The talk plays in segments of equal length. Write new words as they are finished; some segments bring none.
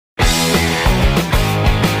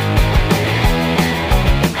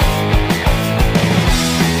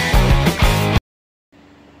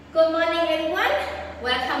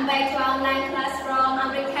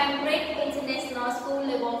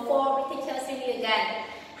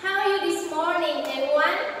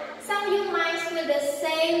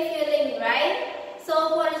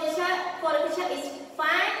So for the teacher is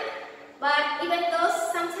fine. But even though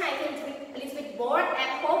sometimes I feel a little bit bored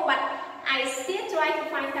at home, but I still try to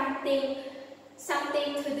find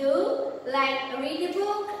something to do, like read the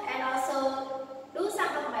book and also do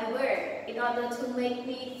some of my work in order to make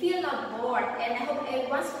me feel not bored. And I hope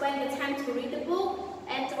everyone spend the time to read the book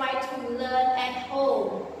and try to learn at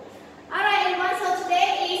home. Alright everyone, so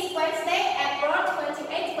today is Wednesday, April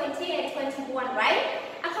 28, 20 and 21, right?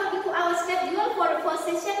 According to our schedule, for the first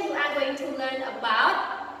session, you are going to learn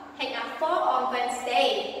about Hangout 4 on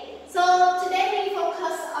Wednesday. So today we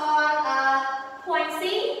focus on point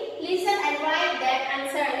C, listen and write that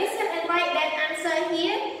answer. Listen and write that answer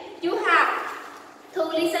here. You have to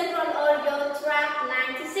listen from audio track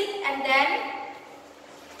 96 and then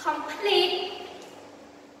complete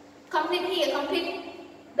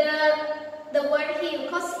the word here,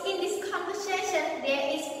 because in this conversation there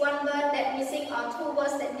is one word that missing or two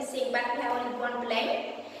words that missing, but we have only one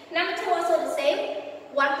blank. Number 2 also the same,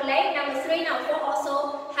 one blank. Number 3, number 4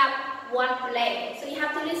 also have one blank. So you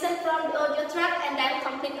have to listen from the audio track and then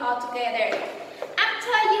complete all together.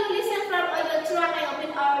 After you listen from audio track and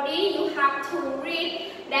open already, you have to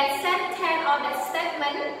read that sentence or that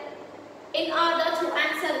statement in order to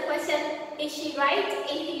answer the question, is she right?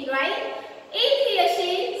 Is he right? If he or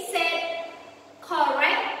she said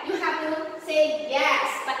correct, you have to say yes.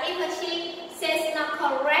 But if she says not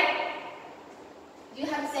correct, you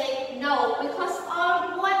have to say no. Because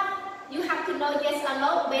all what you have to know yes or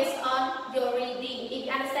no based on your reading. If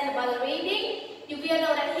you understand about the reading, you will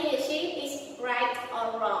know that he or she is right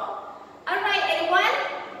or wrong. Alright everyone,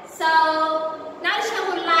 so now I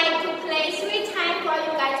would like to play 3 times for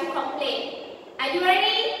you guys to complete. Are you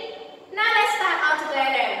ready? Now let's start all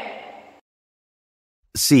together.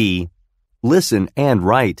 C. Listen and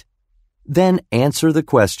write. Then answer the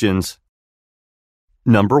questions.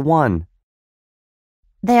 Number 1.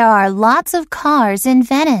 There are lots of cars in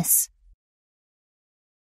Venice.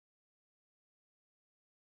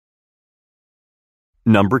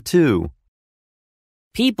 Number 2.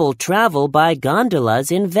 People travel by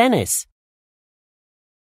gondolas in Venice.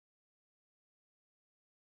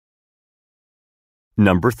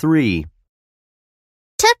 Number 3.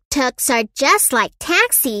 Tuk-tuks are just like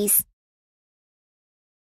taxis.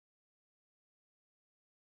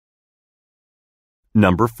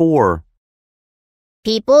 Number 4.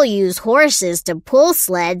 People use horses to pull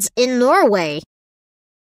sleds in Norway.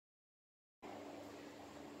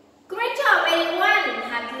 Great job everyone!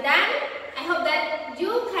 Have you done? I hope that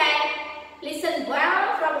you can listen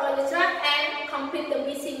well from all the track and complete the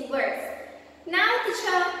missing words. Now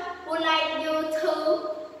teacher would like you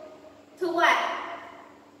to what?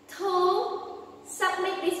 To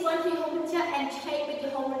submit this one to your home teacher and check with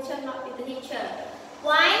your home teacher, not with the teacher.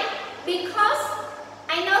 Why? Because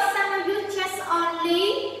I know some of you just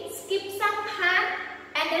only skip some part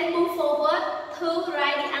and then move forward to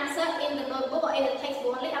write the answer in the notebook or in the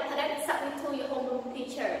textbook only. After that, submit to your homeroom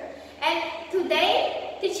teacher. And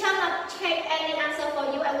today, teacher not check any answer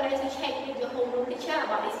for you. I would like to check with your homeroom teacher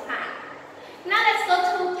about this part. Now let's go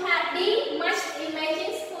to part D. Match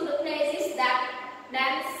images to the places that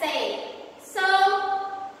say. So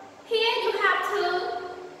here you have to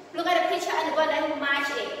look at the picture and the word and match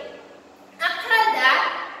it. After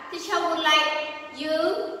that, teacher would like you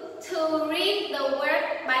to read the word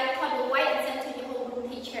by the white and send to your homeroom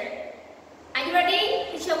teacher. Are you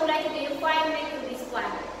ready? Teacher would like to give you 5 minutes to this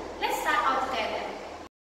one. Let's start all together.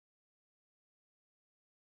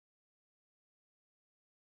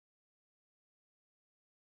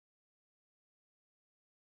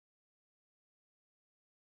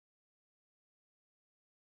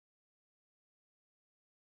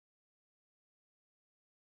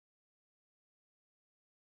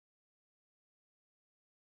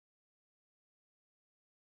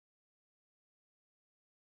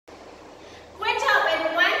 Great job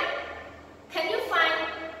everyone! Can you find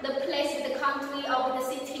the place with the country or with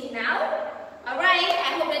the city now? Alright,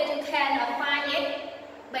 I hope that you can find it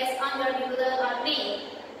based on your regular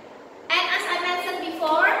learning. And as I mentioned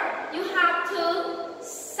before, you have to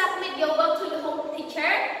submit your work to your home teacher,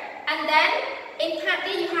 and then in part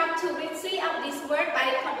D you have to read 3 of these words by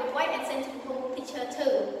the white and send to your home teacher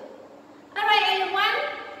too. Alright everyone,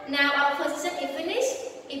 now our first session is finished.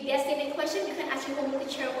 If there's any question, you can ask your home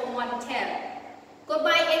teacher for more detail.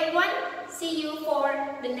 Goodbye everyone. See you for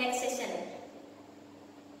the next